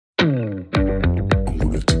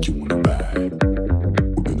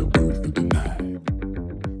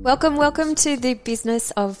Welcome to the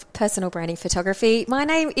business of personal branding photography. My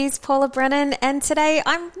name is Paula Brennan, and today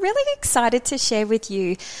I'm really excited to share with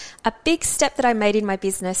you a big step that I made in my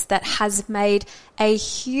business that has made a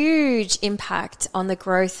huge impact on the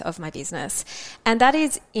growth of my business, and that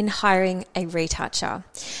is in hiring a retoucher.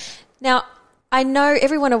 Now, I know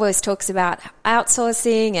everyone always talks about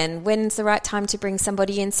outsourcing and when's the right time to bring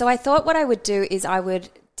somebody in, so I thought what I would do is I would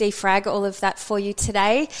defrag all of that for you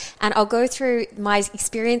today, and I'll go through my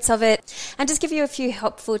experience of it and just give you a few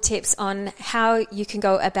helpful tips on how you can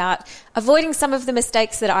go about avoiding some of the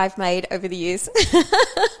mistakes that I've made over the years.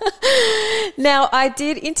 Now, I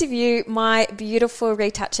did interview my beautiful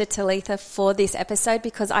retoucher Talitha for this episode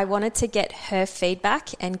because I wanted to get her feedback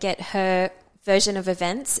and get her version of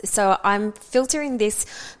events. So I'm filtering this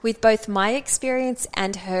with both my experience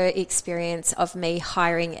and her experience of me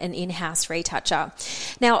hiring an in-house retoucher.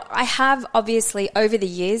 Now, I have obviously over the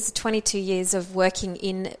years, 22 years of working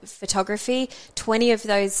in photography, 20 of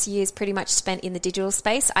those years pretty much spent in the digital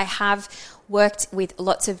space. I have worked with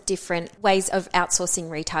lots of different ways of outsourcing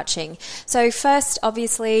retouching. So first,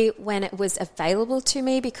 obviously, when it was available to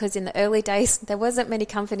me, because in the early days, there wasn't many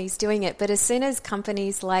companies doing it, but as soon as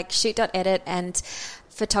companies like Shoot.edit and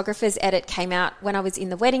Photographer's Edit came out when I was in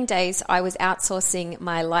the wedding days, I was outsourcing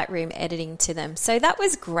my Lightroom editing to them. So that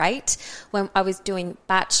was great when I was doing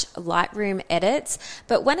batch Lightroom edits.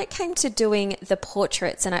 But when it came to doing the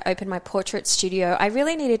portraits and I opened my portrait studio, I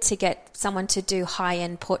really needed to get someone to do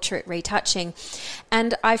high-end portrait retouching.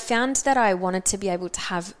 And I found that I wanted to be able to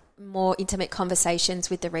have more intimate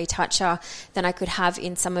conversations with the retoucher than I could have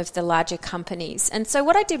in some of the larger companies. And so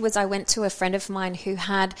what I did was I went to a friend of mine who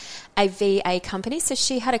had a VA company. So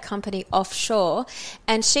she had a company offshore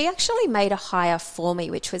and she actually made a hire for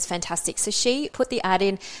me, which was fantastic. So she put the ad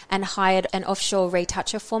in and hired an offshore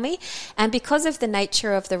retoucher for me. And because of the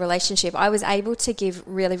nature of the relationship, I was able to give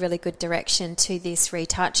really, really good direction to this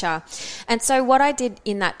retoucher. And so what I did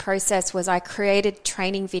in that process was I created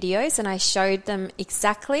training videos and I showed them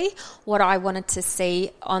exactly what I wanted to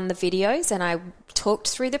see on the videos, and I talked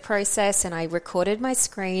through the process and I recorded my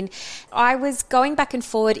screen. I was going back and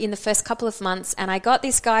forward in the first couple of months and I got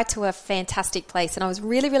this guy to a fantastic place and I was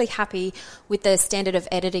really, really happy with the standard of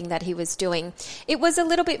editing that he was doing. It was a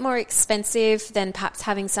little bit more expensive than perhaps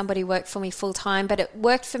having somebody work for me full time, but it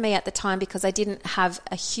worked for me at the time because I didn't have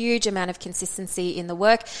a huge amount of consistency in the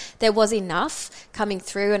work. There was enough coming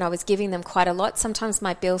through and I was giving them quite a lot. Sometimes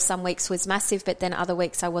my bill some weeks was massive, but then other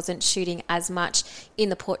weeks I wasn't shooting as much in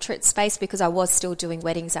the portrait space because I was still doing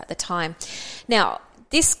weddings at the time. Now,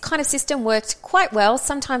 this kind of system worked quite well.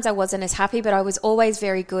 Sometimes I wasn't as happy, but I was always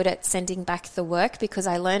very good at sending back the work because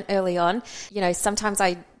I learned early on, sometimes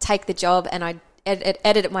I take the job and I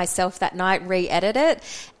edit it myself that night, re-edit it,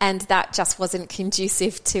 and that just wasn't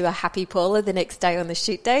conducive to a happy Paula the next day on the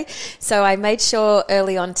shoot day. So I made sure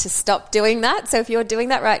early on to stop doing that. So if you're doing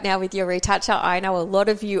that right now with your retoucher, I know a lot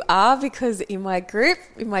of you are, because in my group,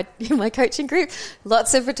 in my coaching group,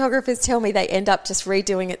 lots of photographers tell me they end up just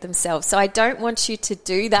redoing it themselves. So I don't want you to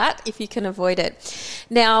do that if you can avoid it.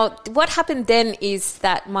 Now, what happened then is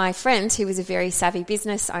that my friend, who was a very savvy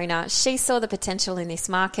business owner, she saw the potential in this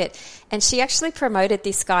market and she actually promoted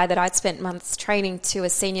this guy that I'd spent months training to a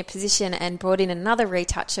senior position and brought in another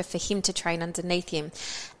retoucher for him to train underneath him.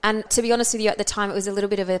 And to be honest with you, at the time, it was a little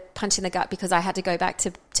bit of a punch in the gut because I had to go back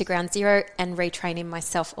to ground zero and retrain him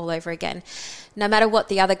myself all over again. No matter what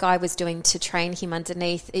the other guy was doing to train him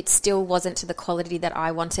underneath, it still wasn't to the quality that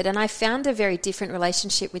I wanted. And I found a very different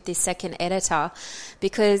relationship with this second editor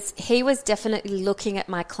because he was definitely looking at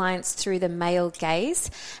my clients through the male gaze.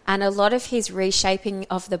 And a lot of his reshaping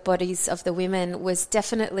of the bodies of the women was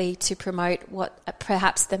definitely to promote what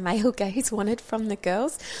perhaps the male gaze wanted from the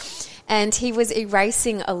girls. And he was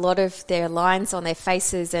erasing a lot of their lines on their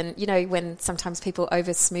faces. And, when sometimes people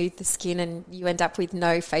over smooth the skin and you end up with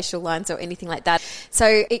no facial lines or anything like that.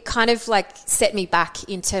 So it kind of set me back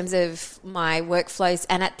in terms of my workflows.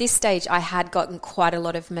 And at this stage, I had gotten quite a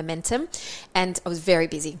lot of momentum and I was very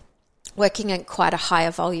busy, working at quite a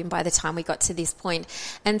higher volume by the time we got to this point.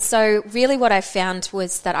 And so really what I found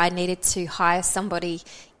was that I needed to hire somebody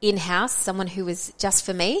in-house, someone who was just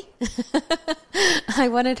for me. I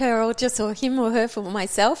wanted her or him or her for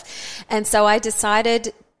myself. And so I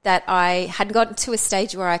decided that I had gotten to a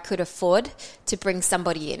stage where I could afford to bring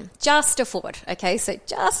somebody in. Just afford, okay? So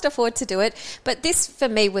just afford to do it. But this, for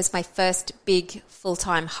me, was my first big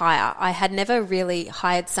full-time hire. I had never really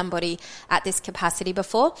hired somebody at this capacity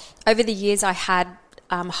before. Over the years, I had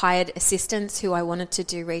hired assistants who I wanted to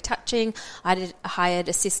do retouching. I hired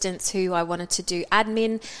assistants who I wanted to do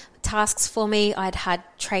admin tasks for me. I'd had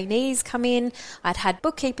trainees come in. I'd had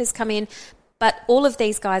bookkeepers come in. But all of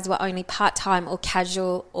these guys were only part-time or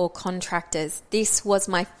casual or contractors. This was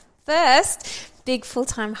my first big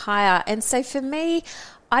full-time hire. And so for me,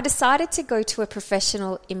 I decided to go to a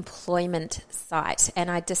professional employment site and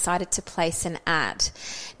I decided to place an ad.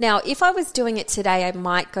 Now, if I was doing it today, I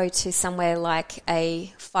might go to somewhere like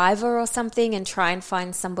a Fiverr or something and try and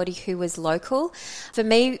find somebody who was local. For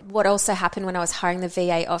me, what also happened when I was hiring the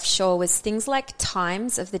VA offshore was things like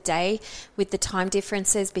times of the day with the time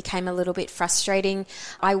differences became a little bit frustrating.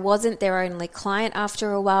 I wasn't their only client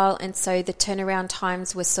after a while, and so the turnaround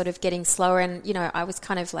times were sort of getting slower, and I was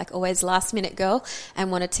kind of like always last minute girl and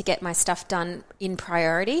wanted to get my stuff done in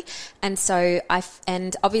priority. And so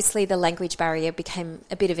and obviously the language barrier became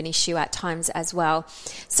a bit of an issue at times as well.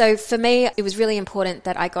 So for me, it was really important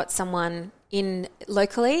that I got someone in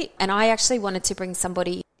locally, and I actually wanted to bring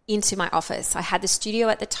somebody into my office. I had the studio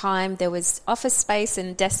at the time. There was office space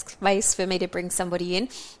and desk space for me to bring somebody in.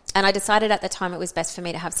 And I decided at the time it was best for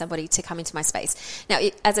me to have somebody to come into my space. Now,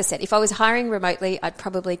 as I said, if I was hiring remotely, I'd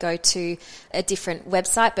probably go to a different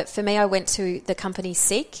website. But for me, I went to the company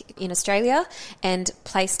Seek in Australia and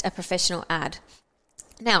placed a professional ad.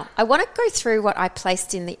 Now, I want to go through what I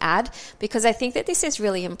placed in the ad because I think that this is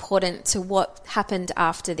really important to what happened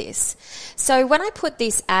after this. So when I put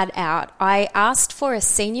this ad out, I asked for a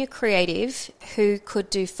senior creative who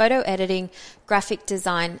could do photo editing, graphic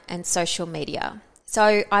design, and social media.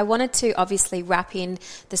 So I wanted to obviously wrap in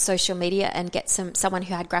the social media and get someone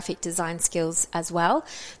who had graphic design skills as well,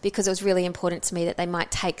 because it was really important to me that they might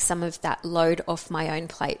take some of that load off my own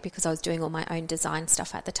plate because I was doing all my own design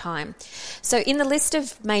stuff at the time. So in the list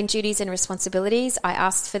of main duties and responsibilities, I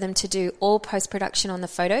asked for them to do all post-production on the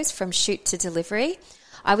photos from shoot to delivery.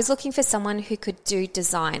 I was looking for someone who could do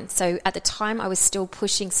design. So at the time, I was still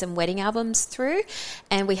pushing some wedding albums through,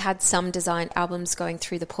 and we had some design albums going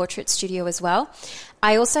through the portrait studio as well.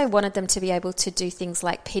 I also wanted them to be able to do things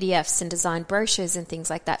like PDFs and design brochures and things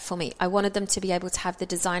like that for me. I wanted them to be able to have the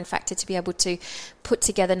design factor to be able to put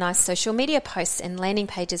together nice social media posts and landing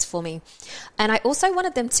pages for me. And I also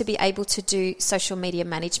wanted them to be able to do social media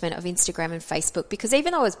management of Instagram and Facebook, because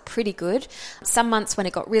even though I was pretty good, some months when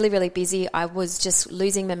it got really, really busy, I was just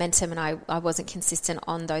losing momentum and I wasn't consistent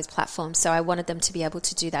on those platforms. So I wanted them to be able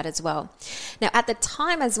to do that as well. Now, at the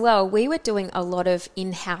time as well, we were doing a lot of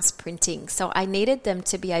in-house printing. So I needed them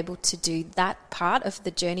to be able to do that part of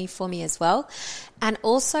the journey for me as well, and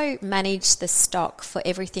also manage the stock for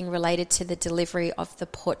everything related to the delivery of the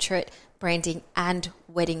portrait, branding and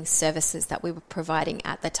wedding services that we were providing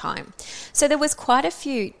at the time. So there was quite a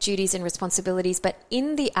few duties and responsibilities, but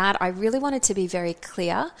in the ad, I really wanted to be very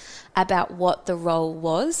clear about what the role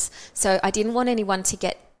was. So I didn't want anyone to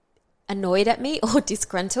get annoyed at me or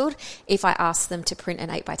disgruntled if I asked them to print an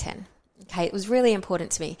 8x10. Okay, it was really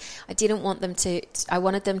important to me. I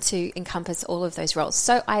wanted them to encompass all of those roles.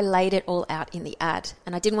 So I laid it all out in the ad,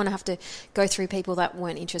 and I didn't want to have to go through people that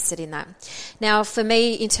weren't interested in that. Now, for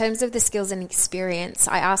me, in terms of the skills and experience,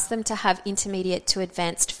 I asked them to have intermediate to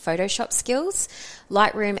advanced Photoshop skills,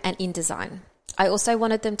 Lightroom, and InDesign. I also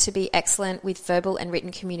wanted them to be excellent with verbal and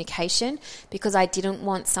written communication, because I didn't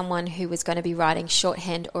want someone who was going to be writing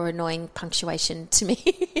shorthand or annoying punctuation to me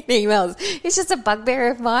in emails. It's just a bugbear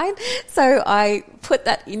of mine. So I put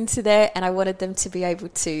that into there, and I wanted them to be able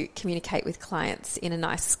to communicate with clients in a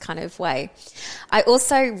nice kind of way. I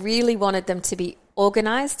also really wanted them to be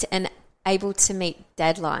organized and able to meet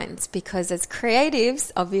deadlines, because as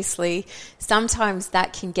creatives, obviously, sometimes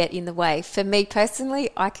that can get in the way. For me personally,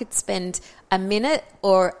 I could spend a minute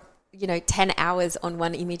or 10 hours on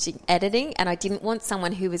one image editing, and I didn't want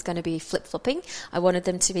someone who was going to be flip-flopping. I wanted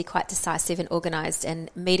them to be quite decisive and organized,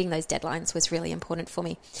 and meeting those deadlines was really important for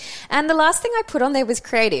me. And the last thing I put on there was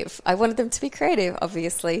creative. I wanted them to be creative,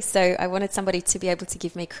 obviously. So I wanted somebody to be able to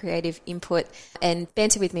give me creative input and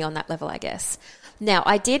banter with me on that level, I guess. Now,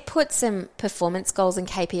 I did put some performance goals and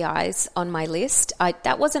KPIs on my list.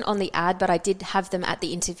 That wasn't on the ad, but I did have them at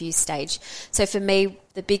the interview stage. So for me,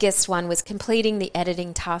 the biggest one was completing the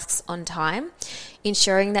editing tasks on time,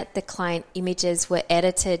 ensuring that the client images were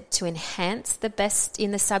edited to enhance the best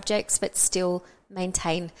in the subjects, but still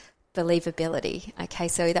maintain believability. Okay,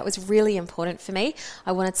 so that was really important for me.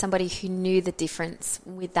 I wanted somebody who knew the difference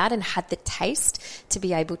with that and had the taste to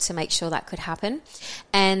be able to make sure that could happen.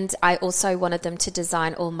 And I also wanted them to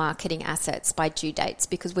design all marketing assets by due dates,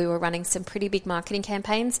 because we were running some pretty big marketing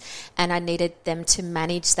campaigns, and I needed them to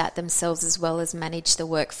manage that themselves as well as manage the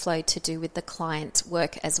workflow to do with the client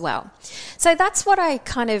work as well. So that's what I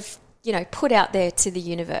kind of put out there to the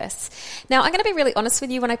universe. Now, I'm going to be really honest with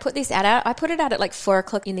you. When I put this ad out, I put it out at like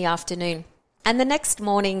 4:00 in the afternoon. And the next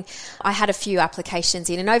morning, I had a few applications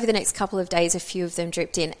in, and over the next couple of days, a few of them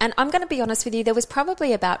dripped in. And I'm going to be honest with you, there was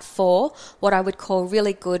probably about 4 what I would call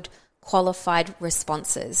really good qualified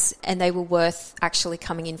responses, and they were worth actually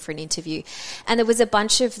coming in for an interview. And there was a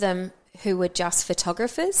bunch of them who were just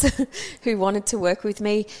photographers who wanted to work with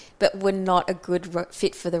me but were not a good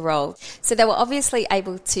fit for the role. So they were obviously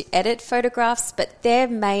able to edit photographs, but their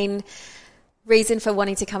main reason for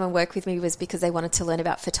wanting to come and work with me was because they wanted to learn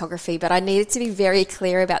about photography. But I needed to be very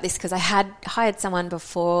clear about this because I had hired someone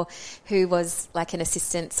before who was like an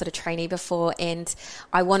assistant sort of trainee before, and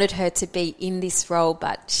I wanted her to be in this role,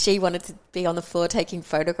 but she wanted to be on the floor taking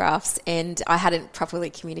photographs, and I hadn't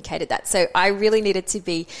properly communicated that. So I really needed to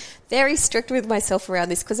be very strict with myself around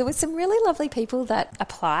this because there were some really lovely people that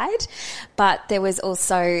applied, but there was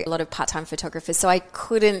also a lot of part-time photographers. So I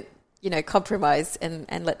couldn't compromise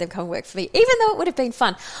and let them come work for me, even though it would have been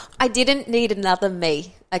fun. I didn't need another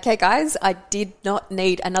me. Okay, guys, I did not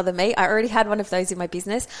need another me. I already had one of those in my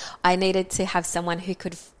business. I needed to have someone who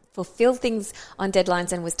could fulfill things on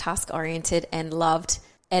deadlines and was task-oriented and loved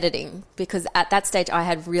editing, because at that stage I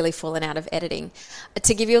had really fallen out of editing.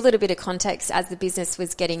 To give you a little bit of context, as the business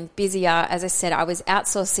was getting busier, as I said, I was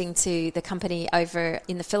outsourcing to the company over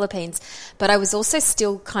in the Philippines, but I was also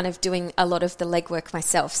still kind of doing a lot of the legwork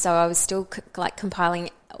myself. So I was still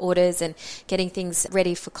compiling orders and getting things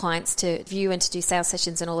ready for clients to view and to do sales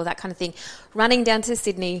sessions and all of that kind of thing, running down to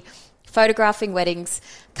Sydney, photographing weddings,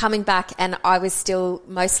 coming back, and I was still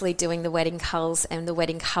mostly doing the wedding culls and the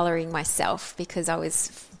wedding colouring myself because I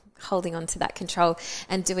was holding on to that control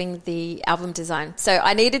and doing the album design. So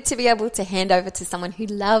I needed to be able to hand over to someone who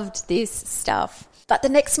loved this stuff. But the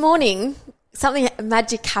next morning, something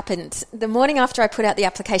magic happened. The morning after I put out the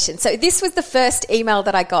application. So this was the first email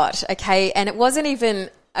that I got, okay? And it wasn't even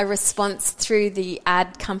a response through the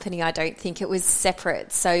ad company, I don't think. It was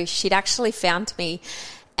separate. So she'd actually found me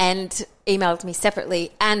and emailed me separately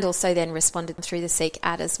and also then responded through the Seek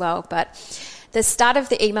ad as well. But the start of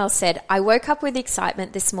the email said, "I woke up with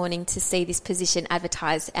excitement this morning to see this position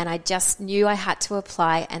advertised and I just knew I had to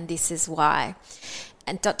apply and this is why."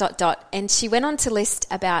 And ... And she went on to list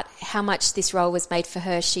about how much this role was made for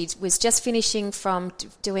her. She was just finishing from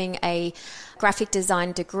doing a graphic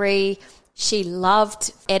design degree. She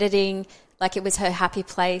loved editing, like it was her happy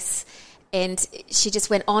place. And she just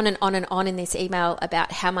went on and on and on in this email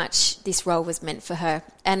about how much this role was meant for her.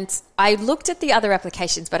 And I looked at the other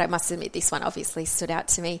applications, but I must admit this one obviously stood out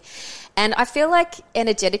to me. And I feel like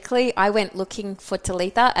energetically I went looking for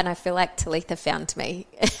Talitha, and I feel like Talitha found me.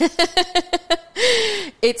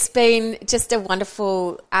 It's been just a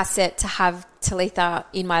wonderful asset to have Talitha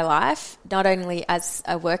in my life, not only as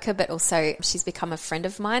a worker, but also she's become a friend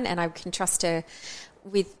of mine and I can trust her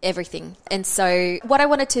with everything. And so what I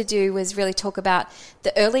wanted to do was really talk about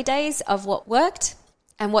the early days of what worked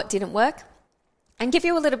and what didn't work, and give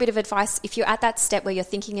you a little bit of advice if you're at that step where you're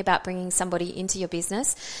thinking about bringing somebody into your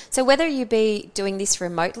business. So whether you be doing this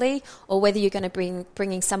remotely or whether you're going to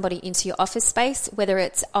bringing somebody into your office space, whether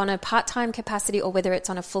it's on a part-time capacity or whether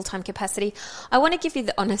it's on a full-time capacity, I want to give you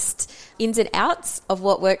the honest ins and outs of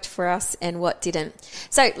what worked for us and what didn't.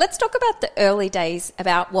 So let's talk about the early days,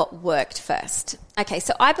 about what worked first. Okay,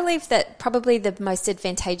 so I believe that probably the most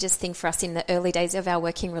advantageous thing for us in the early days of our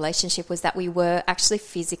working relationship was that we were actually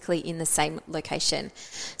physically in the same location.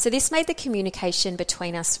 So this made the communication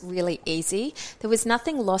between us really easy. There was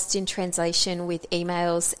nothing lost in translation with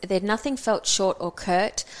emails. Nothing felt short or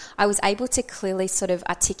curt. I was able to clearly sort of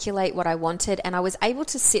articulate what I wanted, and I was able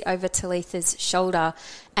to sit over Talitha's shoulder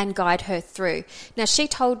and guide her through. Now, she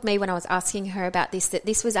told me when I was asking her about this that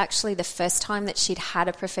this was actually the first time that she'd had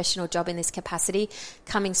a professional job in this capacity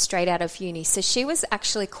coming straight out of uni. So she was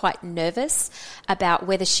actually quite nervous about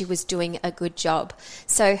whether she was doing a good job.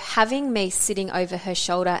 So having me sitting over her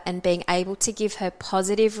shoulder and being able to give her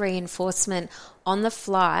positive reinforcement on the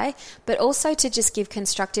fly, but also to just give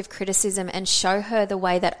constructive criticism and show her the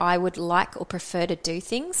way that I would like or prefer to do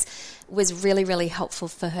things was really, really helpful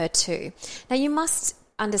for her too. Now, you must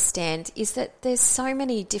understand is that there's so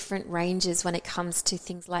many different ranges when it comes to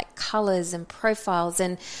things like colors and profiles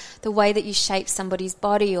and the way that you shape somebody's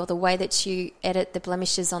body or the way that you edit the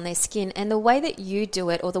blemishes on their skin, and the way that you do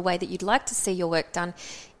it or the way that you'd like to see your work done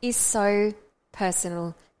is so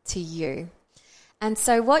personal to you. And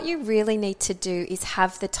so what you really need to do is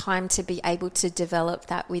have the time to be able to develop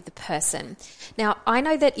that with the person. Now, I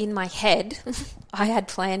know that in my head, I had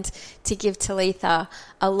planned to give Talitha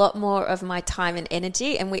a lot more of my time and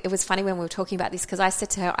energy. And it was funny when we were talking about this because I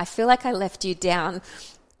said to her, I feel like I left you down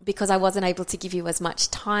because I wasn't able to give you as much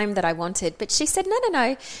time that I wanted. But she said,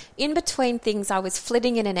 no. In between things, I was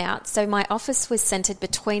flitting in and out. So my office was centered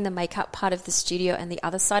between the makeup part of the studio and the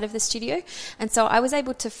other side of the studio. And so I was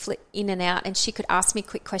able to flit in and out, and she could ask me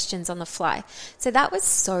quick questions on the fly. So that was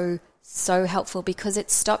so helpful, because it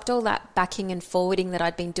stopped all that backing and forwarding that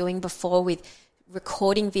I'd been doing before with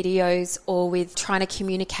recording videos or with trying to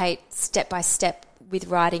communicate step by step with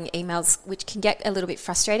writing emails, which can get a little bit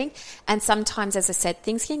frustrating. And sometimes, as I said,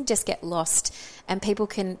 things can just get lost and people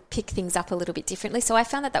can pick things up a little bit differently. So I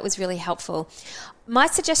found that was really helpful. My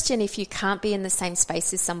suggestion, if you can't be in the same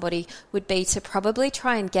space as somebody, would be to probably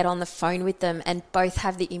try and get on the phone with them and both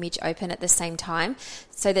have the image open at the same time,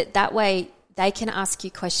 so that way they can ask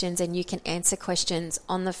you questions and you can answer questions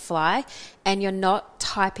on the fly, and you're not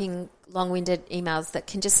typing long-winded emails that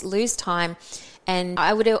can just lose time. And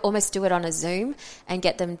I would almost do it on a Zoom and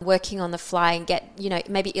get them working on the fly and get,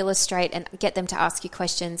 maybe illustrate and get them to ask you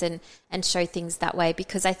questions and show things that way,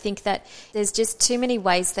 because I think that there's just too many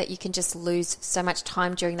ways that you can just lose so much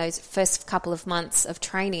time during those first couple of months of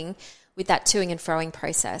training with that toing and froing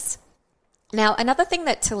process. Now, another thing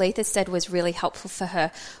that Talitha said was really helpful for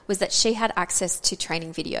her was that she had access to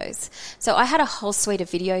training videos. So I had a whole suite of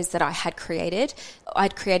videos that I'd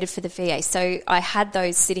created for the VA. So I had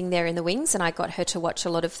those sitting there in the wings, and I got her to watch a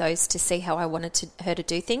lot of those to see how I wanted her to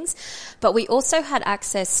do things. But we also had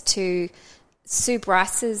access to Sue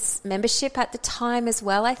Bryce's membership at the time as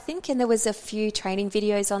well, I think, and there was a few training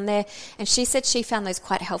videos on there, and she said she found those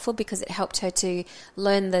quite helpful because it helped her to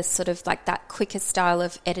learn the sort of like that quicker style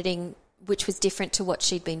of editing, which was different to what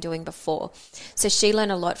she'd been doing before. So she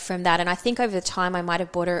learned a lot from that. And I think over the time I might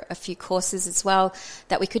have bought her a few courses as well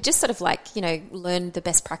that we could just sort of learn the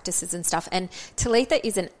best practices and stuff. And Talitha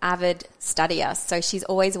is an avid studier, so she's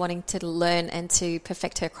always wanting to learn and to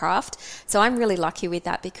perfect her craft. So I'm really lucky with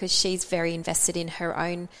that, because she's very invested in her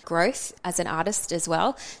own growth as an artist as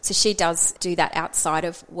well. So she does do that outside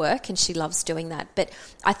of work, and she loves doing that. But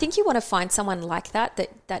I think you want to find someone like that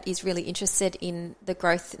is really interested in the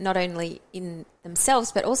growth, not only in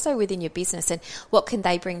themselves, but also within your business, and what can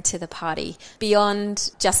they bring to the party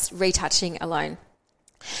beyond just retouching alone.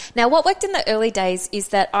 Now, what worked in the early days is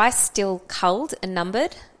that I still culled and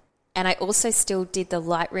numbered, and I also still did the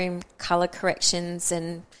Lightroom color corrections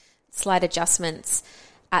and slight adjustments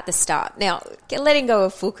at the start. Now, letting go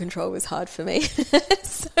of full control was hard for me.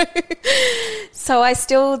 So I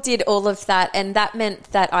still did all of that, and that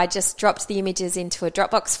meant that I just dropped the images into a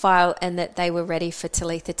Dropbox file and that they were ready for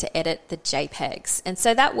Talitha to edit the JPEGs. And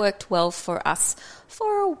so that worked well for us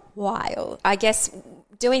for a while. I guess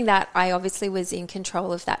doing that, I obviously was in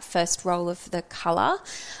control of that first roll of the color.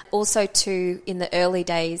 Also, too, in the early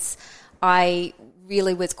days, I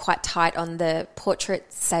really was quite tight on the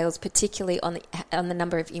portrait sales, particularly on the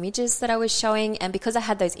number of images that I was showing. And because I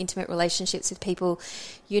had those intimate relationships with people,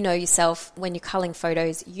 you know yourself, when you're culling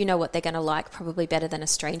photos, you know what they're going to like probably better than a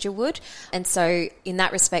stranger would. And so in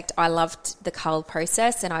that respect, I loved the cull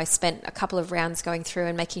process, and I spent a couple of rounds going through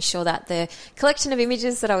and making sure that the collection of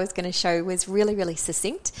images that I was going to show was really, really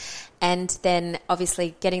succinct. And then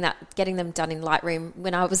obviously getting them done in Lightroom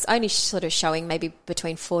when I was only sort of showing maybe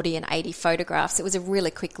between 40 and 80 photographs. It was a really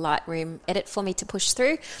quick Lightroom edit for me to push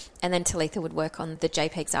through, and then Talitha would work on the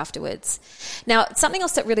JPEGs afterwards. Now, something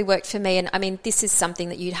else that really worked for me, and I mean, this is something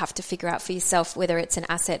that you'd have to figure out for yourself, whether it's an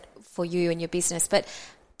asset for you and your business, but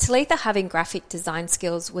Talitha having graphic design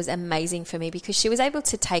skills was amazing for me, because she was able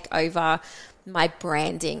to take over my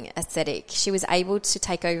branding aesthetic. She was able to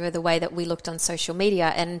take over the way that we looked on social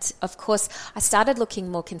media. And of course, I started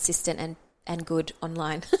looking more consistent and good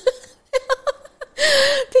online because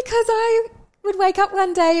I would wake up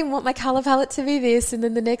one day and want my color palette to be this, and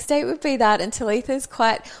then the next day it would be that. And Talitha's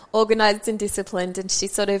quite organized and disciplined, and she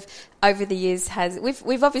sort of over the years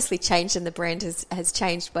we've obviously changed, and the brand has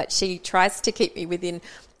changed, but she tries to keep me within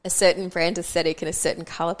a certain brand aesthetic and a certain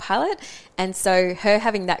color palette. And so her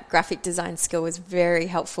having that graphic design skill was very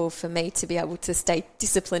helpful for me to be able to stay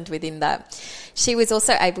disciplined within that. She was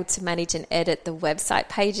also able to manage and edit the website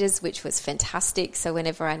pages, which was fantastic. So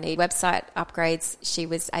whenever I need website upgrades, she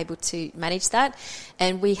was able to manage that.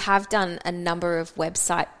 And we have done a number of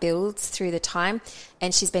website builds through the time,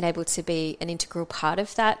 and she's been able to be an integral part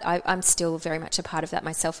of that. I'm still very much a part of that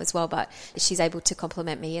myself as well, but she's able to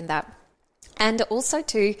complement me in that. And also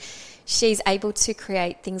too, she's able to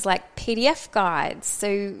create things like PDF guides,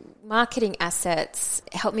 so marketing assets,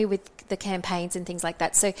 help me with the campaigns and things like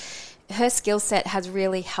that. So her skill set has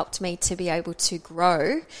really helped me to be able to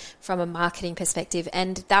grow from a marketing perspective.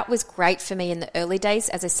 And that was great for me in the early days.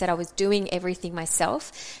 As I said, I was doing everything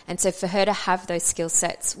myself. And so for her to have those skill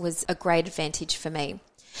sets was a great advantage for me.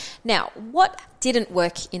 Now, what didn't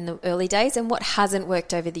work in the early days and what hasn't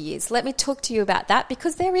worked over the years? Let me talk to you about that,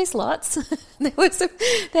 because there is lots.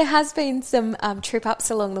 There has been some trip ups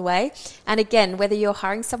along the way. And again, whether you're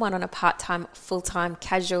hiring someone on a part-time, full-time,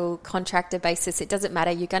 casual, contractor basis, it doesn't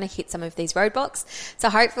matter. You're going to hit some of these roadblocks. So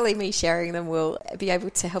hopefully me sharing them will be able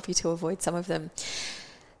to help you to avoid some of them.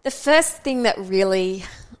 The first thing that really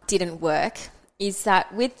didn't work is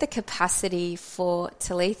that with the capacity for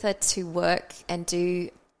Talitha to work and do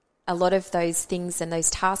a lot of those things and those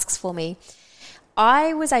tasks for me,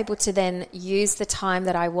 I was able to then use the time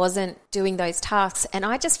that I wasn't doing those tasks, and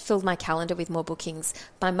I just filled my calendar with more bookings.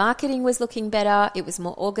 My marketing was looking better, it was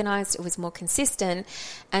more organized, it was more consistent,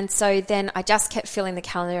 and so then I just kept filling the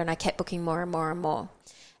calendar and I kept booking more and more and more.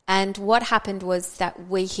 And what happened was that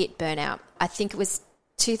we hit burnout. I think it was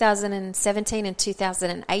 2017 and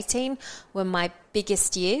 2018 were my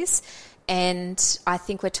biggest years, and I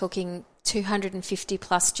think we're talking 250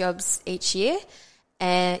 plus jobs each year.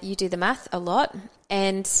 And you do the math, a lot.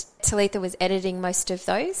 And Talitha was editing most of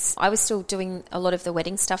those. I was still doing a lot of the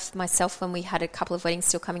wedding stuff myself when we had a couple of weddings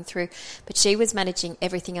still coming through, but she was managing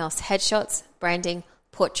everything else: headshots, branding,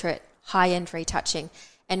 portrait, high-end retouching.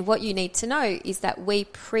 And what you need to know is that we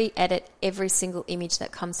pre-edit every single image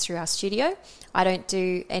that comes through our studio. I don't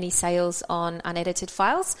do any sales on unedited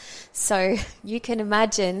files. So you can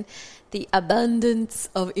imagine the abundance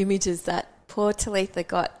of images that poor Talitha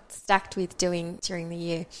got stacked with doing during the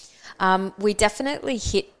year. We definitely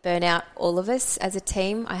hit burnout, all of us as a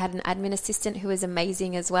team. I had an admin assistant who was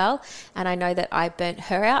amazing as well, and I know that I burnt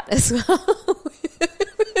her out as well.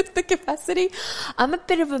 The capacity. I'm a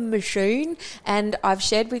bit of a machine, and I've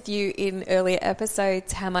shared with you in earlier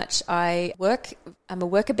episodes how much I work. I'm a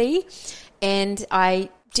worker bee, and I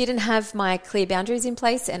didn't have my clear boundaries in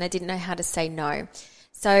place, and I didn't know how to say no.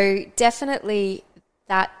 So definitely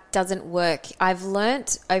that doesn't work. I've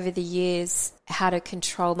learnt over the years how to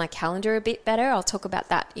control my calendar a bit better. I'll talk about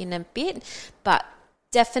that in a bit, but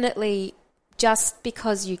definitely just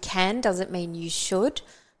because you can doesn't mean you should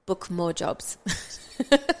book more jobs.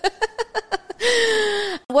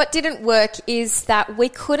 What didn't work is that we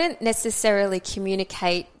couldn't necessarily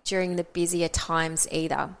communicate during the busier times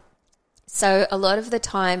either. So a lot of the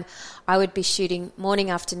time I would be shooting morning,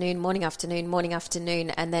 afternoon,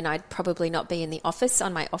 and then I'd probably not be in the office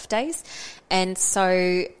on my off days. And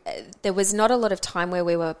so there was not a lot of time where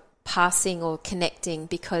we were passing or connecting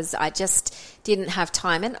because I just didn't have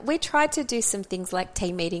time. And we tried to do some things like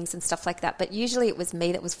team meetings and stuff like that, but usually it was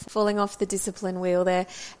me that was falling off the discipline wheel there,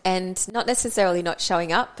 and not necessarily not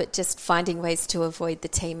showing up, but just finding ways to avoid the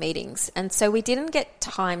team meetings. And so we didn't get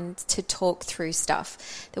time to talk through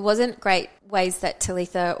stuff. There wasn't great ways that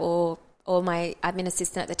Talitha or my admin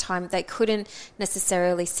assistant at the time, they couldn't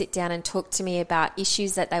necessarily sit down and talk to me about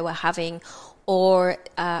issues that they were having, or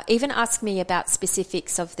even ask me about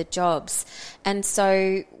specifics of the jobs. And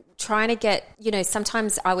so trying to get,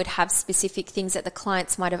 sometimes I would have specific things that the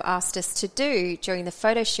clients might have asked us to do during the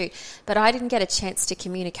photo shoot, but I didn't get a chance to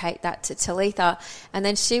communicate that to Talitha. And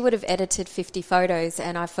then she would have edited 50 photos,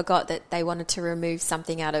 and I forgot that they wanted to remove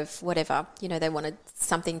something out of whatever, they wanted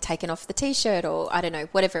something taken off the t-shirt, or I don't know,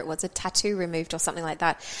 whatever it was, a tattoo removed or something like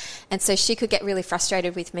that. And so she could get really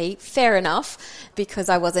frustrated with me, fair enough, because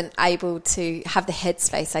I wasn't able to have the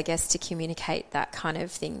headspace, I guess, to communicate that kind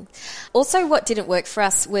of thing. Also, what didn't work for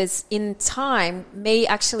us was in time, me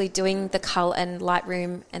actually doing the color and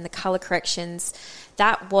Lightroom and the color corrections,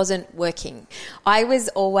 that wasn't working. I was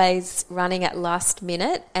always running at last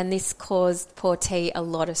minute, and this caused poor T a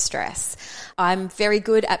lot of stress. I'm very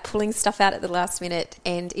good at pulling stuff out at the last minute,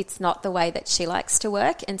 and it's not the way that she likes to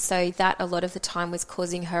work. And so that a lot of the time was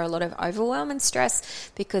causing her a lot of overwhelm and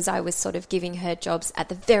stress, because I was sort of giving her jobs at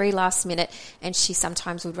the very last minute, and she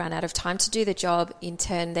sometimes would run out of time to do the job, in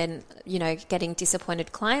turn then, getting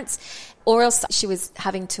disappointed clients, or else she was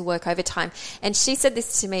having to work overtime. And she said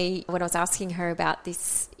this to me when I was asking her about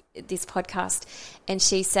this podcast, and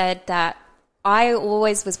she said that I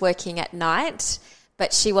always was working at night,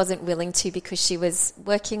 but she wasn't willing to because she was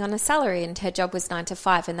working on a salary and her job was 9 to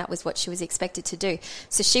 5, and that was what she was expected to do.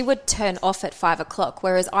 So she would turn off at 5 o'clock,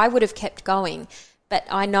 whereas I would have kept going. But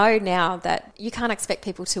I know now that you can't expect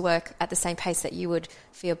people to work at the same pace that you would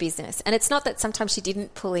for your business. And it's not that sometimes she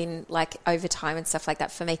didn't pull in like overtime and stuff like that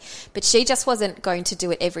for me, but she just wasn't going to do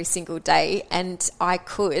it every single day. And I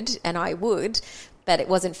could, and I would, but it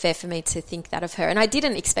wasn't fair for me to think that of her. And I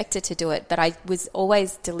didn't expect her to do it, but I was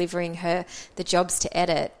always delivering her the jobs to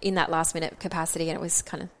edit in that last minute capacity, and it was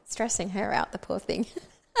kind of stressing her out, the poor thing.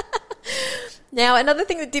 Now, another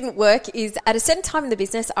thing that didn't work is at a certain time in the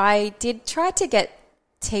business, I did try to get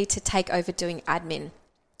T to take over doing admin.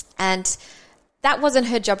 And that wasn't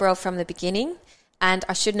her job role from the beginning, and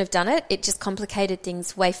I shouldn't have done it. It just complicated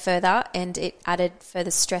things way further, and it added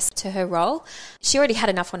further stress to her role. She already had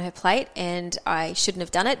enough on her plate, and I shouldn't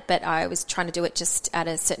have done it, but I was trying to do it just at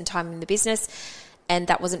a certain time in the business, and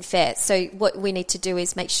that wasn't fair. So what we need to do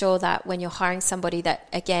is make sure that when you're hiring somebody that,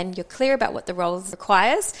 again, you're clear about what the role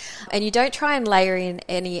requires, and you don't try and layer in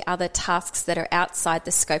any other tasks that are outside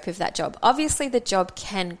the scope of that job. Obviously, the job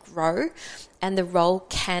can grow and the role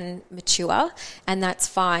can mature, and that's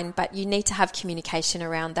fine, but you need to have communication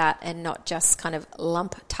around that and not just kind of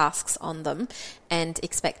lump tasks on them and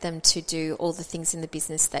expect them to do all the things in the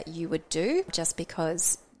business that you would do just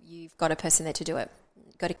because you've got a person there to do it.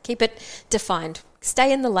 You've got to keep it defined.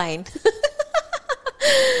 Stay in the lane.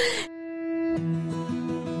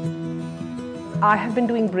 I have been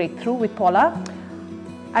doing Breakthrough with Paula,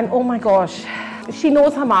 and oh my gosh, she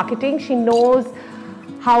knows her marketing. She knows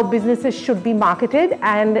how businesses should be marketed,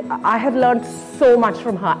 and I have learned so much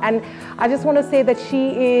from her. And I just want to say that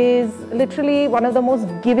she is literally one of the most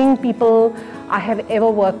giving people I have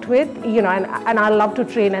ever worked with, and I love to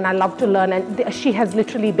train and I love to learn, and she has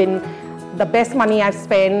literally been the best money I've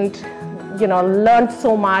spent, learned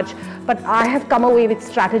so much. But I have come away with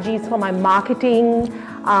strategies for my marketing,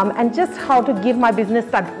 and just how to give my business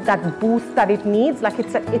that boost that it needs. Like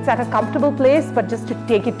it's at a comfortable place, but just to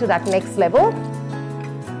take it to that next level.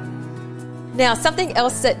 Now, something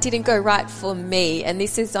else that didn't go right for me, and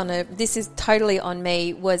this is totally on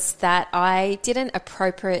me, was that I didn't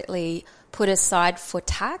appropriately put aside for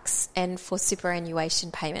tax and for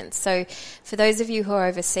superannuation payments. So for those of you who are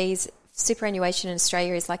overseas, superannuation in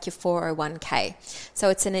Australia is like your 401k. So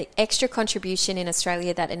it's an extra contribution in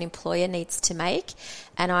Australia that an employer needs to make,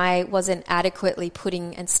 and I wasn't adequately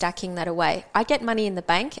putting and stacking that away. I get money in the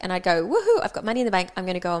bank and I go, woohoo, I've got money in the bank, I'm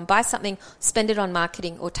going to go and buy something, spend it on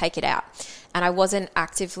marketing or take it out. And I wasn't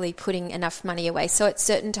actively putting enough money away. So at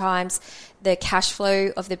certain times, the cash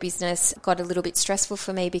flow of the business got a little bit stressful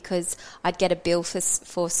for me because I'd get a bill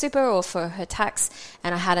for super or for her tax,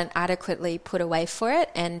 and I hadn't adequately put away for it,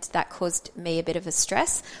 and that caused me a bit of a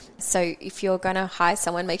stress. So if you're going to hire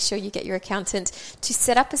someone, make sure you get your accountant to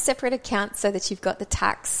set up a separate account so that you've got the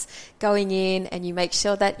tax going in and you make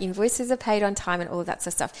sure that invoices are paid on time and all of that sort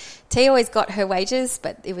of stuff. T always got her wages,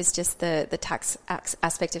 but it was just the tax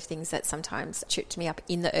aspect of things that sometimes tripped me up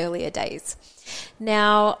in the earlier days.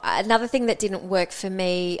 Now, another thing that didn't work for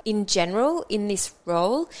me in general in this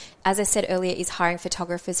role, as I said earlier, is hiring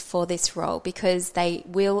photographers for this role because they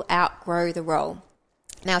will outgrow the role.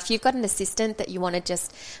 Now, if you've got an assistant that you want to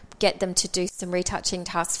just get them to do some retouching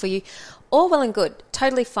tasks for you, all well and good,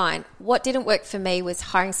 totally fine. What didn't work for me was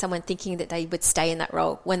hiring someone thinking that they would stay in that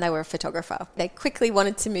role when they were a photographer. They quickly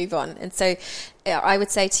wanted to move on. And so I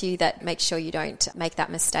would say to you that make sure you don't make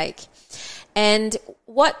that mistake. And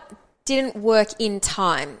what didn't work in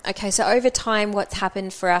time. Okay, so over time, what's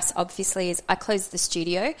happened for us, obviously, is I closed the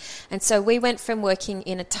studio. And so we went from working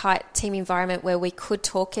in a tight team environment where we could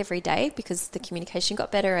talk every day because the communication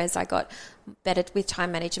got better as I got better with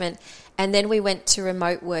time management. And then we went to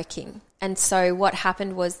remote working. And so what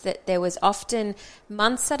happened was that there was often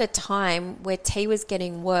months at a time where T was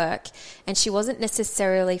getting work and she wasn't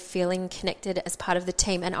necessarily feeling connected as part of the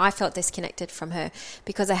team. And I felt disconnected from her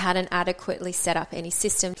because I hadn't adequately set up any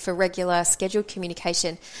system for regular scheduled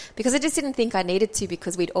communication because I just didn't think I needed to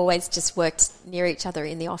because we'd always just worked near each other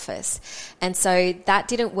in the office. And so that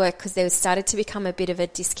didn't work because there started to become a bit of a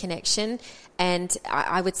disconnection. And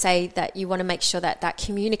I would say that you want to make sure that that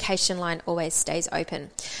communication line always stays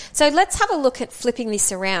open. So let's have a look at flipping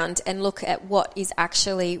this around and look at what is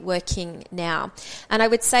actually working now. And I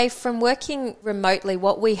would say from working remotely,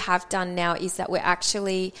 what we have done now is that we're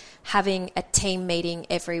actually having a team meeting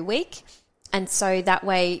every week. And so that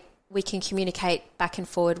way we can communicate back and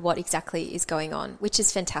forward what exactly is going on, which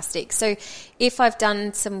is fantastic. So if I've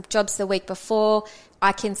done some jobs the week before,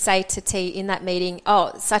 I can say to T in that meeting,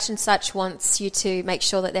 oh, such and such wants you to make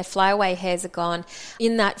sure that their flyaway hairs are gone.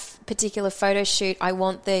 In that particular photo shoot, I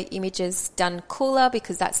want the images done cooler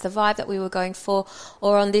because that's the vibe that we were going for.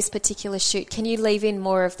 Or on this particular shoot, can you leave in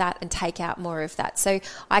more of that and take out more of that? So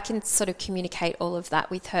I can sort of communicate all of that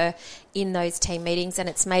with her in those team meetings, and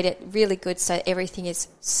it's made it really good so everything is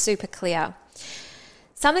super clear.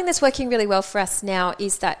 Something that's working really well for us now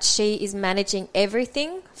is that she is managing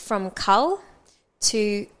everything from cull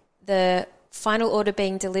to the final order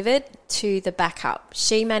being delivered to the backup.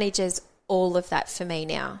 She manages all of that for me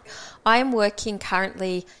now. I am working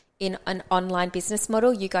currently in an online business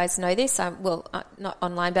model. You guys know this. Not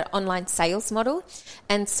online, but online sales model.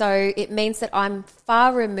 And so it means that I'm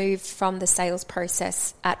far removed from the sales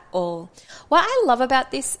process at all. What I love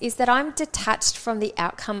about this is that I'm detached from the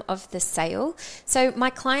outcome of the sale. So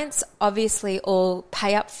my clients obviously all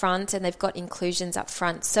pay up front and they've got inclusions up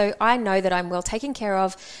front. So I know that I'm well taken care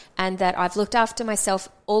of and that I've looked after myself.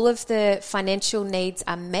 All of the financial needs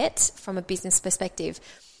are met from a business perspective.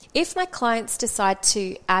 If my clients decide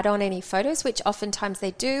to add on any photos, which oftentimes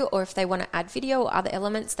they do, or if they want to add video or other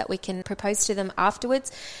elements that we can propose to them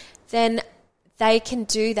afterwards, then they can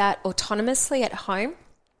do that autonomously at home.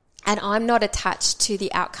 And I'm not attached to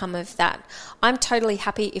the outcome of that. I'm totally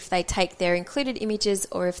happy if they take their included images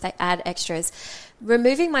or if they add extras.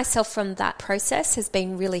 Removing myself from that process has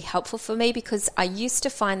been really helpful for me because I used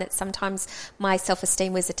to find that sometimes my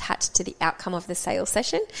self-esteem was attached to the outcome of the sales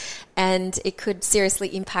session, and it could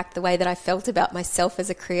seriously impact the way that I felt about myself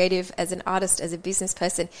as a creative, as an artist, as a business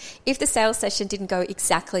person, if the sales session didn't go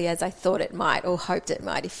exactly as I thought it might or hoped it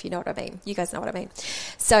might, if you know what I mean. You guys know what I mean.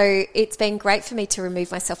 So it's been great for me to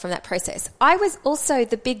remove myself from that process. I was also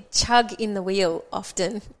the big chug in the wheel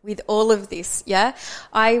often with all of this, yeah?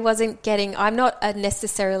 I'm not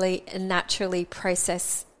necessarily a naturally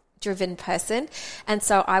process-driven person, and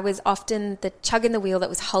so I was often the chug in the wheel that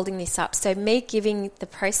was holding this up. So me giving the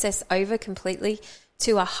process over completely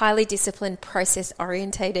to a highly disciplined,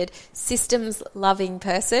 process-orientated, systems-loving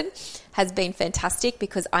person has been fantastic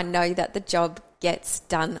because I know that the job gets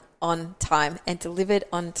done on time and delivered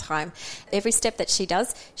on time. Every step that she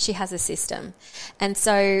does, she has a system. And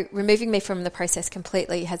so removing me from the process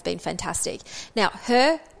completely has been fantastic. Now,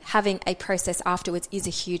 her having a process afterwards is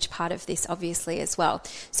a huge part of this, obviously, as well.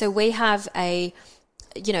 So we have I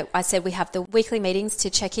said we have the weekly meetings to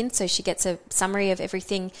check in. So she gets a summary of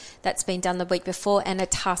everything that's been done the week before and a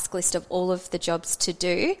task list of all of the jobs to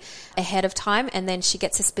do ahead of time. And then she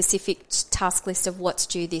gets a specific task list of what's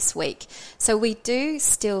due this week. So we do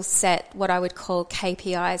still set what I would call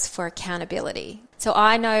KPIs for accountability. So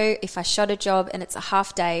I know if I shot a job and it's a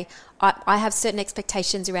half day, I have certain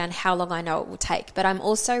expectations around how long I know it will take, but I'm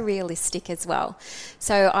also realistic as well.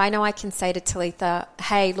 So I know I can say to Talitha,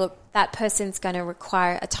 hey, look, that person's going to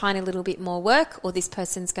require a tiny little bit more work, or this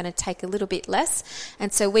person's going to take a little bit less.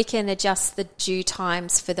 And so we can adjust the due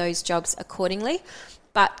times for those jobs accordingly.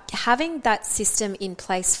 But having that system in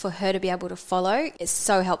place for her to be able to follow is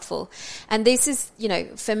so helpful. And this is,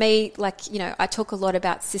 for me, I talk a lot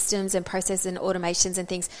about systems and processes and automations and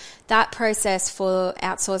things. That process for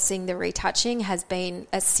outsourcing the retouching has been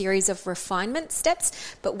a series of refinement steps,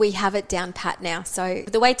 but we have it down pat now. So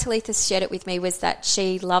the way Talitha shared it with me was that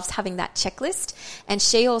she loves having that checklist, and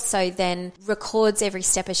she also then records every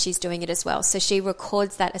step as she's doing it as well. So she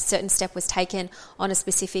records that a certain step was taken on a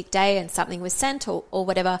specific day and something was sent or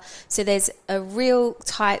whatever. So there's a real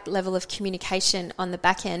tight level of communication on the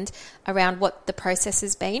back end around what the process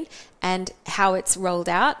has been and how it's rolled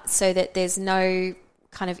out, so that there's no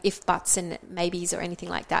kind of if, buts and maybes or anything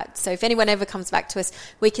like that. So if anyone ever comes back to us,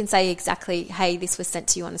 we can say exactly, hey, this was sent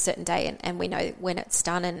to you on a certain day, and we know when it's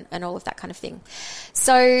done and all of that kind of thing.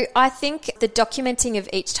 So I think the documenting of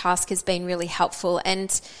each task has been really helpful,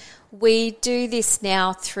 and we do this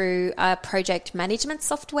now through a project management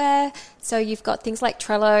software. So you've got things like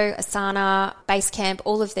Trello, Asana, Basecamp,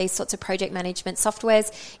 all of these sorts of project management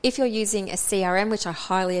softwares. If you're using a CRM, which I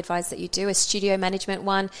highly advise that you do, a studio management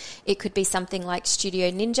one, it could be something like Studio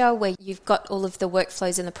Ninja, where you've got all of the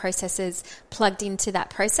workflows and the processes plugged into that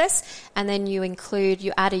process. And then you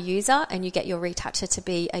add a user and you get your retoucher to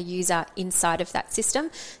be a user inside of that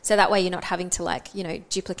system. So that way you're not having to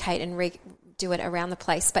duplicate and do it around the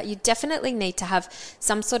place. But you definitely need to have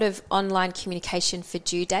some sort of online communication for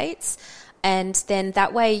due dates, and then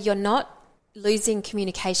that way you're not losing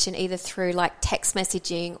communication either through like text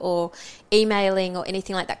messaging or emailing or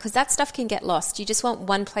anything like that, because that stuff can get lost. You just want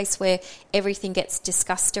one place where everything gets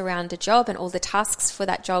discussed around a job and all the tasks for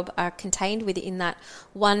that job are contained within that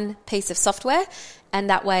one piece of software, and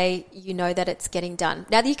that way you know that it's getting done.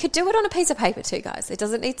 Now, you could do it on a piece of paper too, guys. It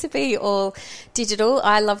doesn't need to be all digital.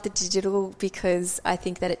 I love the digital because I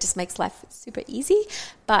think that it just makes life super easy,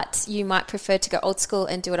 but you might prefer to go old school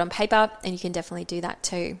and do it on paper, and you can definitely do that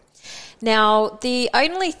too. Now, the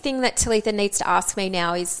only thing that Talitha needs to ask me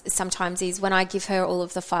now is when I give her all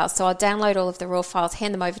of the files. So I'll download all of the raw files,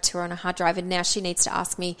 hand them over to her on a hard drive, and now she needs to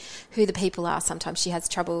ask me who the people are. Sometimes she has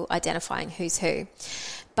trouble identifying who's who.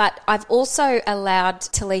 But I've also allowed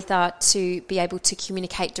Talitha to be able to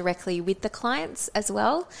communicate directly with the clients as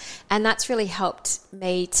well. And that's really helped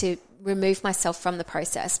me to remove myself from the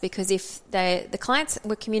process, because if the clients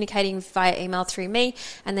were communicating via email through me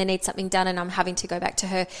and they need something done and I'm having to go back to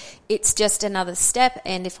her, it's just another step.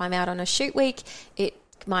 And if I'm out on a shoot week, it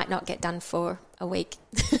might not get done for a week.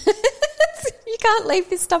 You can't leave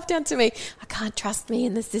this stuff down to me. I can't trust me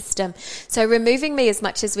in the system. So removing me as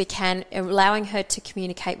much as we can, allowing her to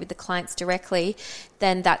communicate with the clients directly,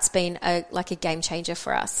 then that's been a game changer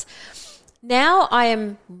for us. Now I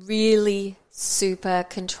am really super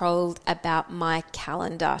controlled about my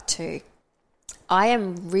calendar too. I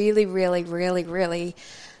am really, really, really, really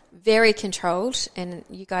very controlled, and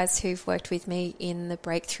you guys who've worked with me in the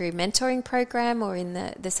Breakthrough Mentoring Program or in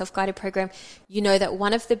the Self-Guided Program, you know that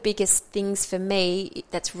one of the biggest things for me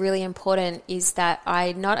that's really important is that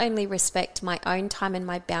I not only respect my own time and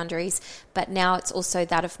my boundaries, but now it's also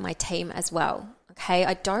that of my team as well. Okay,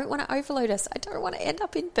 I don't want to overload us. I don't want to end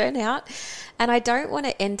up in burnout, and I don't want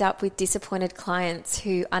to end up with disappointed clients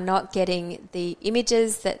who are not getting the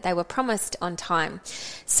images that they were promised on time.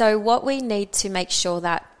 So what we need to make sure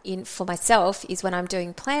that for myself is when I'm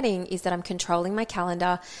doing planning is that I'm controlling my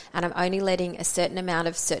calendar and I'm only letting a certain amount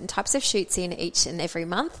of certain types of shoots in each and every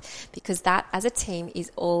month, because that as a team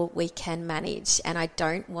is all we can manage and I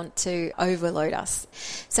don't want to overload us.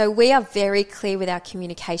 So we are very clear with our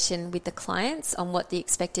communication with the clients on what the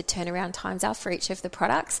expected turnaround times are for each of the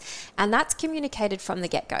products, and that's communicated from the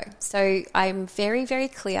get-go. So I'm very, very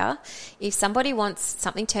clear. If somebody wants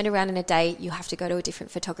something turned around in a day, you have to go to a different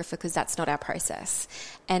photographer because that's not our process.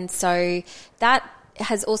 And so that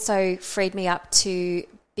has also freed me up to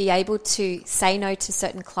be able to say no to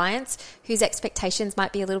certain clients whose expectations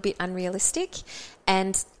might be a little bit unrealistic.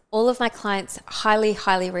 And all of my clients highly,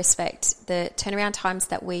 highly respect the turnaround times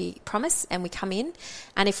that we promise and we come in.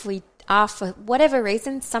 And if we are, for whatever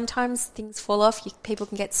reason, sometimes things fall off, people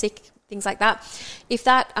can get sick, things like that. If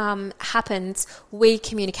that happens, we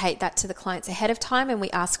communicate that to the clients ahead of time and we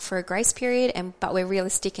ask for a grace period, but we're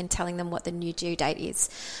realistic in telling them what the new due date is.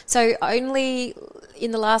 So only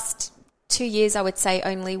in the last 2 years, I would say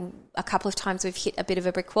only a couple of times we've hit a bit of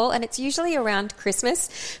a brick wall, and it's usually around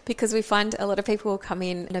Christmas because we find a lot of people will come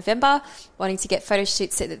in November wanting to get photo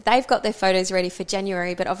shoots so that they've got their photos ready for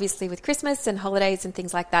January, but obviously with Christmas and holidays and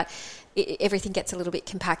things like that, everything gets a little bit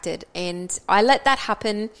compacted. And I let that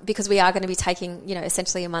happen because we are going to be taking,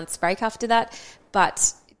 essentially a month's break after that,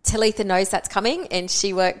 but Talitha knows that's coming and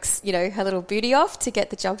she works, her little booty off to get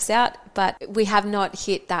the jobs out, but we have not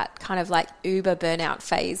hit that kind of like uber burnout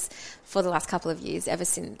phase for the last couple of years, ever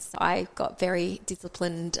since I got very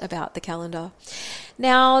disciplined about the calendar.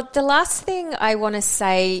 Now, the last thing I want to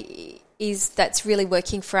say is that's really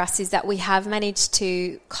working for us is that we have managed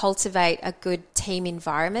to cultivate a good team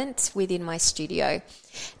environment within my studio.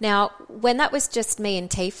 Now, when that was just me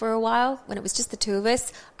and T for a while, when it was just the two of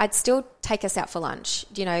us, I'd still take us out for lunch.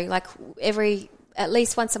 At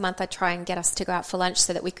least once a month, I'd try and get us to go out for lunch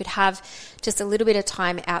so that we could have just a little bit of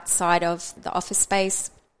time outside of the office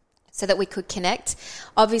space so that we could connect.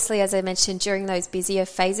 Obviously, as I mentioned, during those busier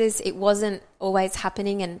phases, it wasn't always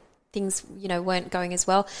happening and things, weren't going as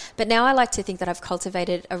well. But now I like to think that I've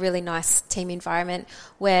cultivated a really nice team environment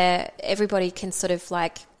where everybody can sort of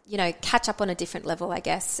catch up on a different level, I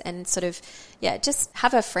guess, and sort of, just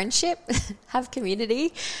have a friendship, have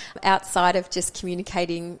community outside of just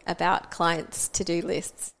communicating about clients' to-do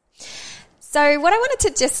lists. So what I wanted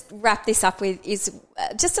to just wrap this up with is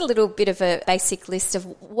just a little bit of a basic list of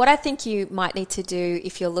what I think you might need to do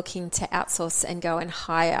if you're looking to outsource and go and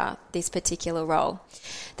hire this particular role.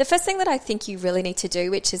 The first thing that I think you really need to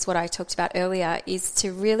do, which is what I talked about earlier, is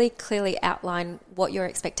to really clearly outline what your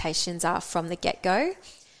expectations are from the get-go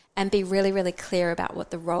and be really, really clear about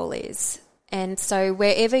what the role is. And so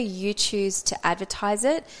wherever you choose to advertise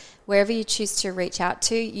it, wherever you choose to reach out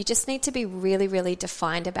to, you just need to be really, really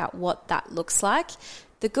defined about what that looks like,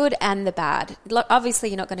 the good and the bad. Obviously,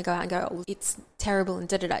 you're not going to go out and go, oh, it's terrible and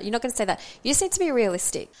da-da-da. You're not going to say that. You just need to be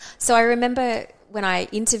realistic. So I remember when I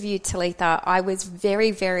interviewed Talitha, I was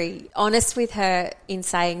very, very honest with her in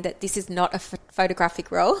saying that this is not a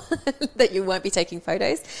photographic role, that you won't be taking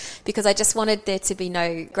photos, because I just wanted there to be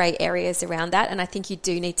no grey areas around that. And I think you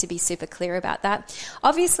do need to be super clear about that.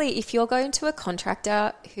 Obviously, if you're going to a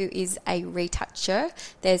contractor who is a retoucher,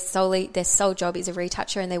 their sole job is a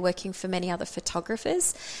retoucher and they're working for many other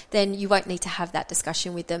photographers, then you won't need to have that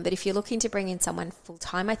discussion with them. But if you're looking to bring in someone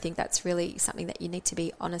full-time, I think that's really something that you need to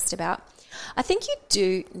be honest about. I think you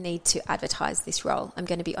do need to advertise this role. I'm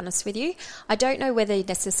going to be honest with you. I don't know whether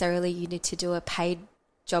necessarily you need to do a paid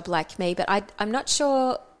job like me, but I'm not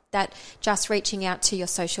sure that just reaching out to your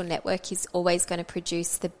social network is always going to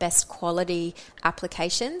produce the best quality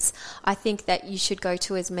applications. I think that you should go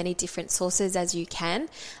to as many different sources as you can.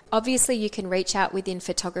 Obviously, you can reach out within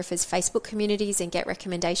photographers' Facebook communities and get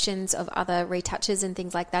recommendations of other retouchers and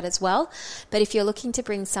things like that as well. But if you're looking to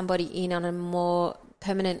bring somebody in on a more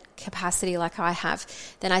permanent capacity like I have,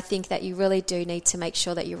 then I think that you really do need to make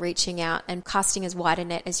sure that you're reaching out and casting as wide a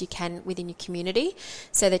net as you can within your community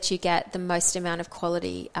so that you get the most amount of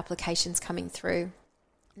quality applications coming through.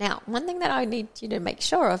 Now, one thing that I need you to make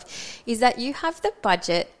sure of is that you have the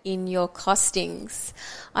budget in your costings.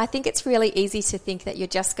 I think it's really easy to think that you're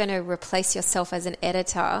just going to replace yourself as an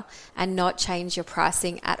editor and not change your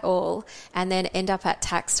pricing at all, and then end up at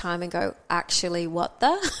tax time and go, actually, what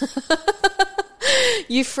the?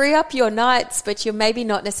 You free up your nights, but you're maybe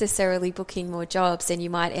not necessarily booking more jobs, and you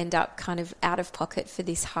might end up kind of out of pocket for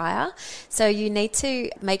this hire. So you need to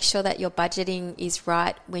make sure that your budgeting is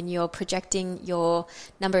right when you're projecting your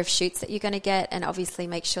number of shoots that you're going to get, and obviously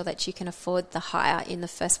make sure that you can afford the hire in the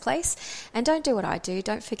first place. And don't do what I do.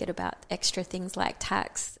 Don't forget about extra things like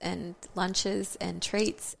tax and lunches and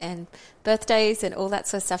treats and birthdays and all that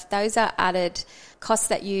sort of stuff. Those are added costs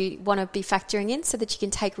that you want to be factoring in so that you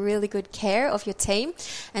can take really good care of your team.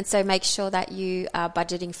 And so make sure that you are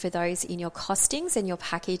budgeting for those in your costings and your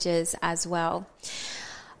packages as well.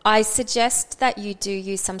 I suggest that you do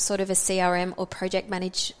use some sort of a CRM or project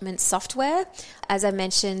management software. As I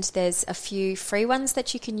mentioned, there's a few free ones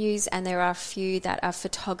that you can use, and there are a few that are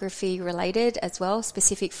photography related as well,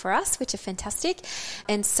 specific for us, which are fantastic.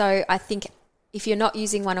 And so I think if you're not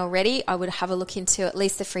using one already, I would have a look into at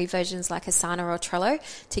least the free versions like Asana or Trello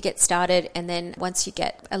to get started. And then once you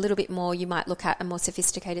get a little bit more, you might look at a more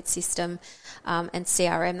sophisticated system and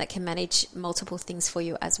CRM that can manage multiple things for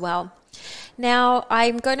you as well. Now,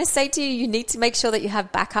 I'm going to say to you, you need to make sure that you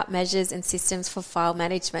have backup measures and systems for file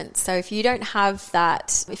management. So if you don't have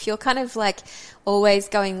that, if you're kind of like always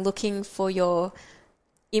going looking for your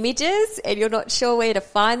images and you're not sure where to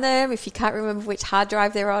find them, if you can't remember which hard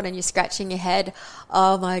drive they're on and you're scratching your head,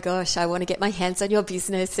 oh my gosh, I want to get my hands on your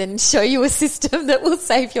business and show you a system that will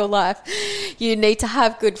save your life. You need to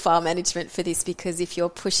have good file management for this, because if you're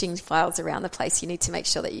pushing files around the place, you need to make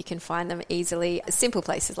sure that you can find them easily. Simple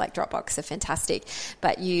places like Dropbox are fantastic,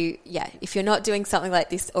 but if you're not doing something like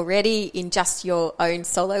this already in just your own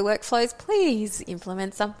solo workflows, please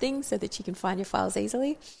implement something so that you can find your files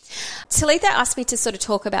easily. Talitha asked me to sort of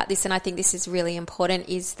talk about this, and I think this is really important,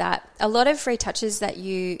 is that a lot of retouchers that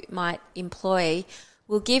you might employ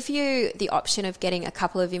will give you the option of getting a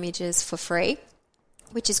couple of images for free,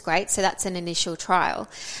 which is great. So that's an initial trial.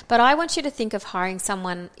 But I want you to think of hiring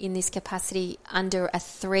someone in this capacity under a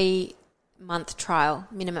 3-month trial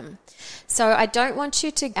minimum. So I don't want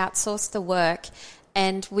you to outsource the work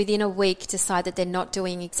and within a week decide that they're not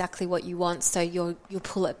doing exactly what you want, so you'll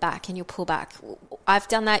pull it back and you'll pull back. I've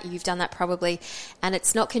done that, you've done that probably, and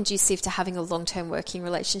it's not conducive to having a long-term working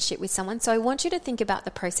relationship with someone. So I want you to think about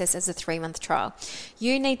the process as a 3-month trial.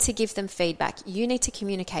 You need to give them feedback. You need to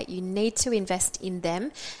communicate. You need to invest in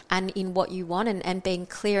them and in what you want, and being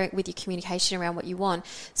clear with your communication around what you want,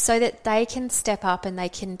 so that they can step up and they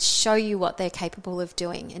can show you what they're capable of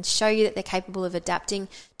doing and show you that they're capable of adapting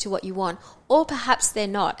to what you want. Or perhaps they're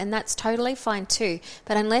not, and that's totally fine too.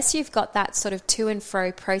 But unless you've got that sort of to and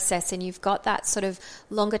fro process and you've got that sort of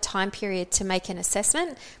longer time period to make an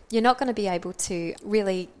assessment, you're not going to be able to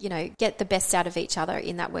really, get the best out of each other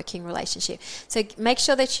in that working relationship. So make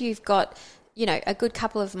sure that you've got, a good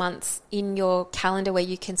couple of months in your calendar where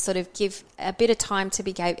you can sort of give a bit of time to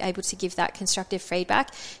be able to give that constructive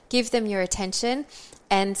feedback, give them your attention,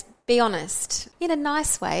 and be honest in a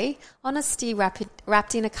nice way. Honesty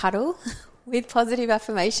wrapped in a cuddle with positive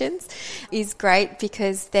affirmations is great,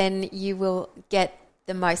 because then you will get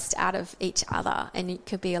the most out of each other and it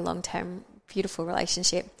could be a long-term beautiful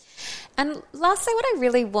relationship. And lastly, what I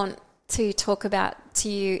really want to talk about to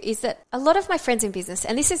you is that a lot of my friends in business,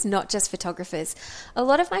 and this is not just photographers, a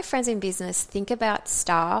lot of my friends in business think about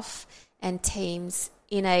staff and teams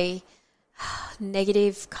in a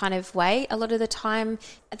negative kind of way. A lot of the time,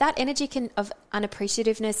 that energy of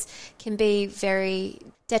unappreciativeness can be very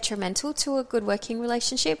detrimental to a good working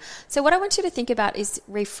relationship. So what I want you to think about is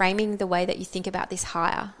reframing the way that you think about this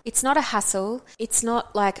hire. It's not a hassle. It's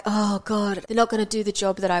not like, oh God, they're not going to do the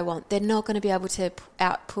job that I want. They're not going to be able to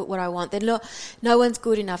output what I want. No one's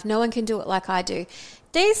good enough. No one can do it like I do.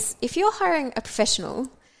 If you're hiring a professional,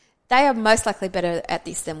 they are most likely better at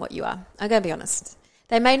this than what you are. I'm going to be honest.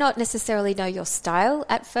 They may not necessarily know your style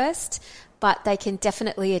at first, but they can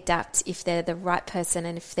definitely adapt if they're the right person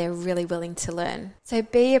and if they're really willing to learn. So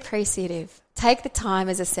be appreciative. Take the time,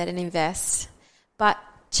 as I said, and invest. But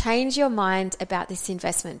change your mind about this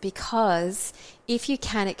investment, because if you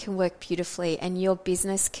can, it can work beautifully and your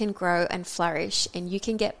business can grow and flourish, and you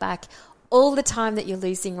can get back all the time that you're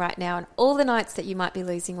losing right now and all the nights that you might be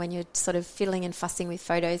losing when you're sort of fiddling and fussing with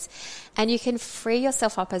photos. And you can free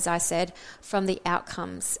yourself up, as I said, from the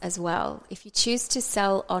outcomes as well. If you choose to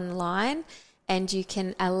sell online, and you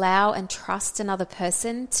can allow and trust another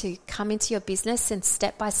person to come into your business, and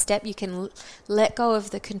step by step you can let go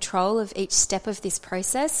of the control of each step of this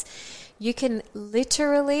process, you can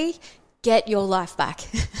literally get your life back.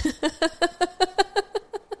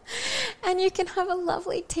 And you can have a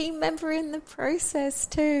lovely team member in the process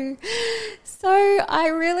too. So I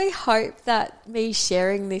really hope that me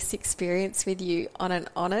sharing this experience with you on an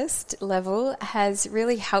honest level has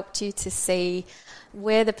really helped you to see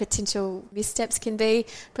where the potential missteps can be,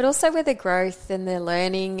 but also where the growth and the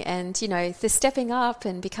learning and, the stepping up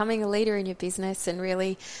and becoming a leader in your business, and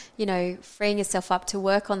really, freeing yourself up to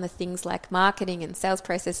work on the things like marketing and sales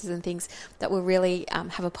processes and things that will really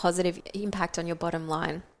have a positive impact on your bottom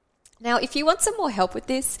line. Now, if you want some more help with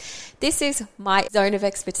this is my zone of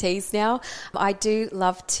expertise now. I do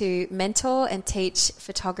love to mentor and teach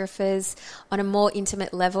photographers on a more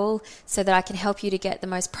intimate level so that I can help you to get the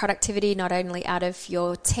most productivity not only out of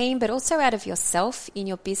your team but also out of yourself in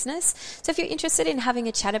your business. So if you're interested in having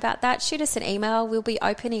a chat about that, shoot us an email. We'll be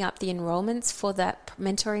opening up the enrollments for that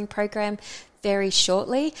mentoring program very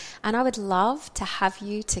shortly, and I would love to have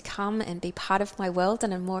you to come and be part of my world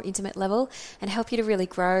on a more intimate level and help you to really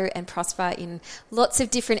grow and prosper in lots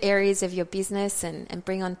of different areas of your business, and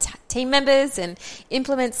bring on team members and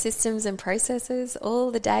implement systems and processes,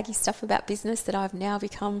 all the daggy stuff about business that I've now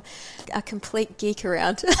become a complete geek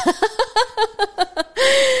around.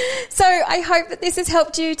 So I hope that this has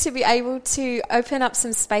helped you to be able to open up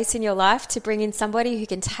some space in your life to bring in somebody who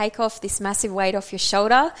can take off this massive weight off your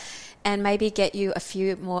shoulder and maybe get you a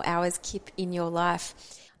few more hours keep in your life.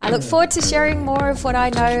 I look forward to sharing more of what I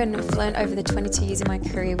know and have learned over the 22 years of my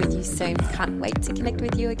career with you soon. Can't wait to connect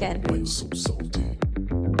with you again. Why you so salty?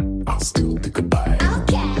 I'll still take a bite.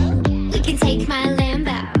 Okay, we can take my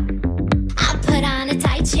Lambo.